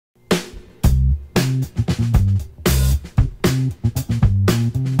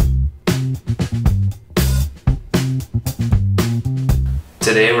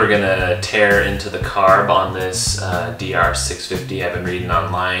Today we're gonna tear into the carb on this DR650 I've been reading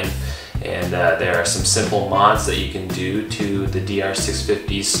online, and there are some simple mods that you can do to the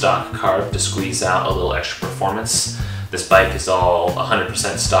DR650 stock carb to squeeze out a little extra performance. This bike is all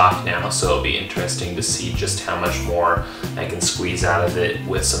 100% stock now, so it'll be interesting to see just how much more I can squeeze out of it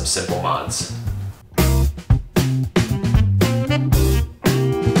with some simple mods.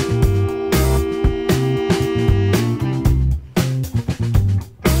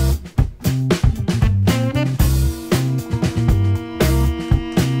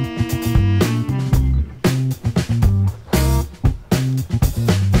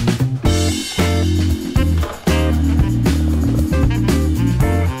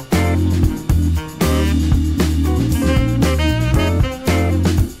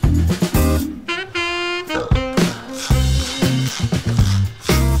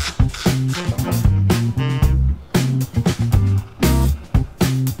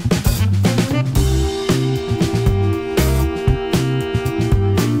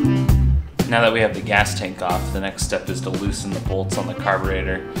 Now that we have the gas tank off, the next step is to loosen the bolts on the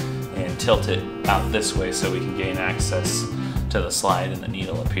carburetor and tilt it out this way so we can gain access to the slide and the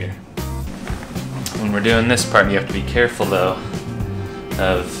needle up here. When we're doing this part, you have to be careful though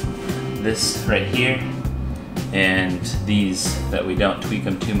of this right here and these, that we don't tweak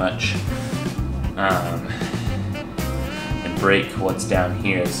them too much and break what's down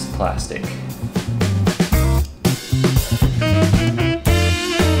here is plastic.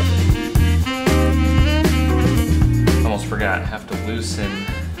 Forgot, I have to loosen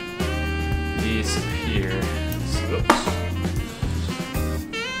these up here. Oops.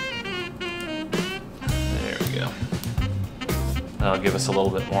 There we go. That'll give us a little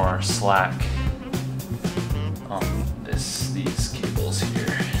bit more slack on these cables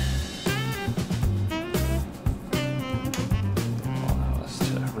here. Allow us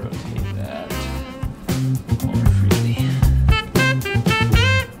to rotate that more freely.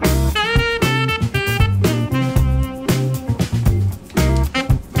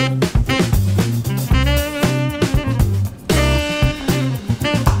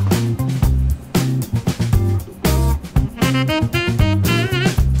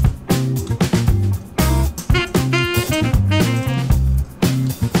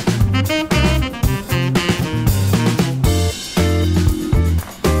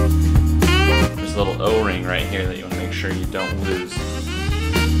 O-ring right here that you want to make sure you don't lose.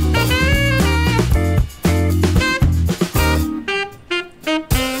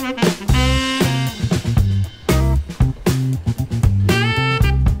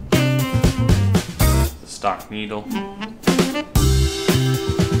 The stock needle.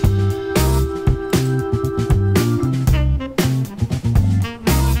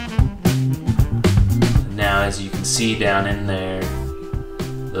 Now, as you can see down in there,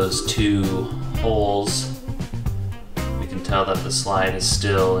 those two holes, we can tell that the slide is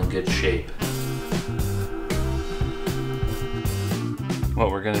still in good shape. What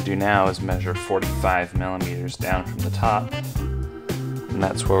we're going to do now is measure 45 millimeters down from the top, and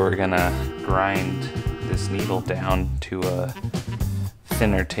that's where we're going to grind this needle down to a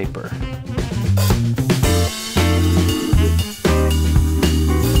thinner taper.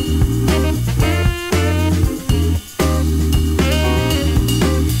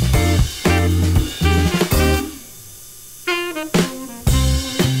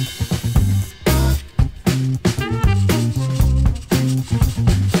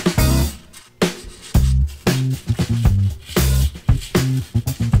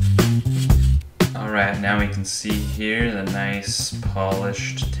 Alright, now we can see here the nice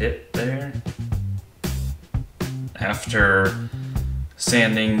polished tip there. After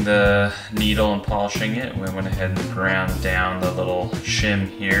sanding the needle and polishing it, we went ahead and ground down the little shim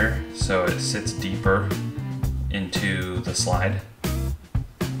here so it sits deeper into the slide.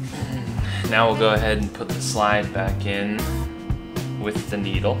 Now we'll go ahead and put the slide back in with the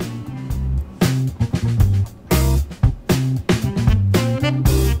needle.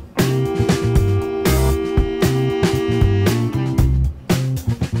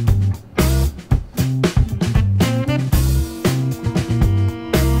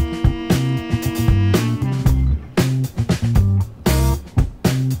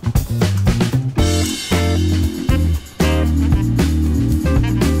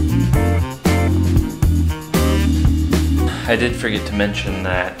 I did forget to mention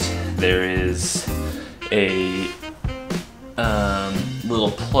that there is a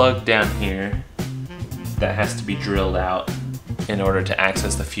little plug down here that has to be drilled out in order to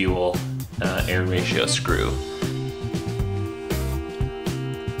access the fuel air ratio screw.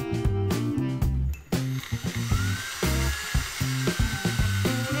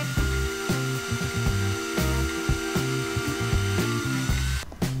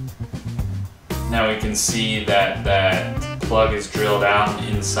 Now we can see that that plug is drilled out.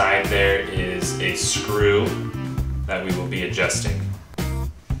 Inside there is a screw that we will be adjusting.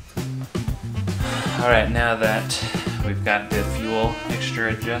 Alright, now that we've got the fuel mixture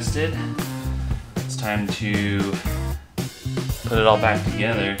adjusted, it's time to put it all back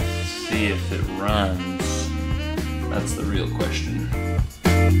together, see if it runs. That's the real question.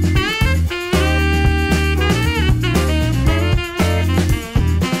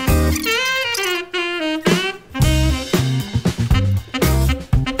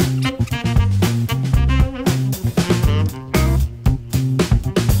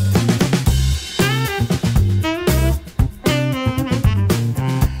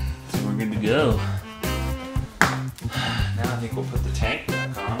 Go. Now I think we'll put the tank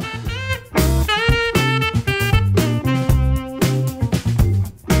back on.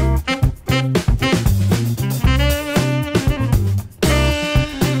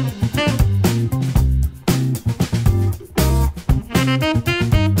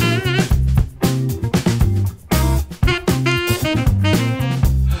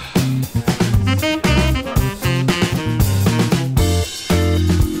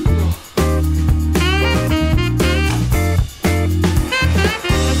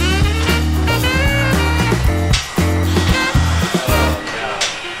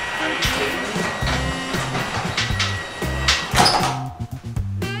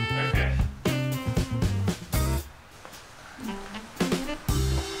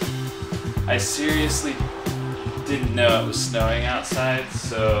 I seriously didn't know it was snowing outside,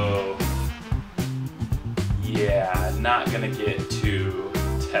 so yeah, not gonna get to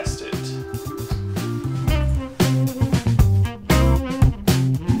test it.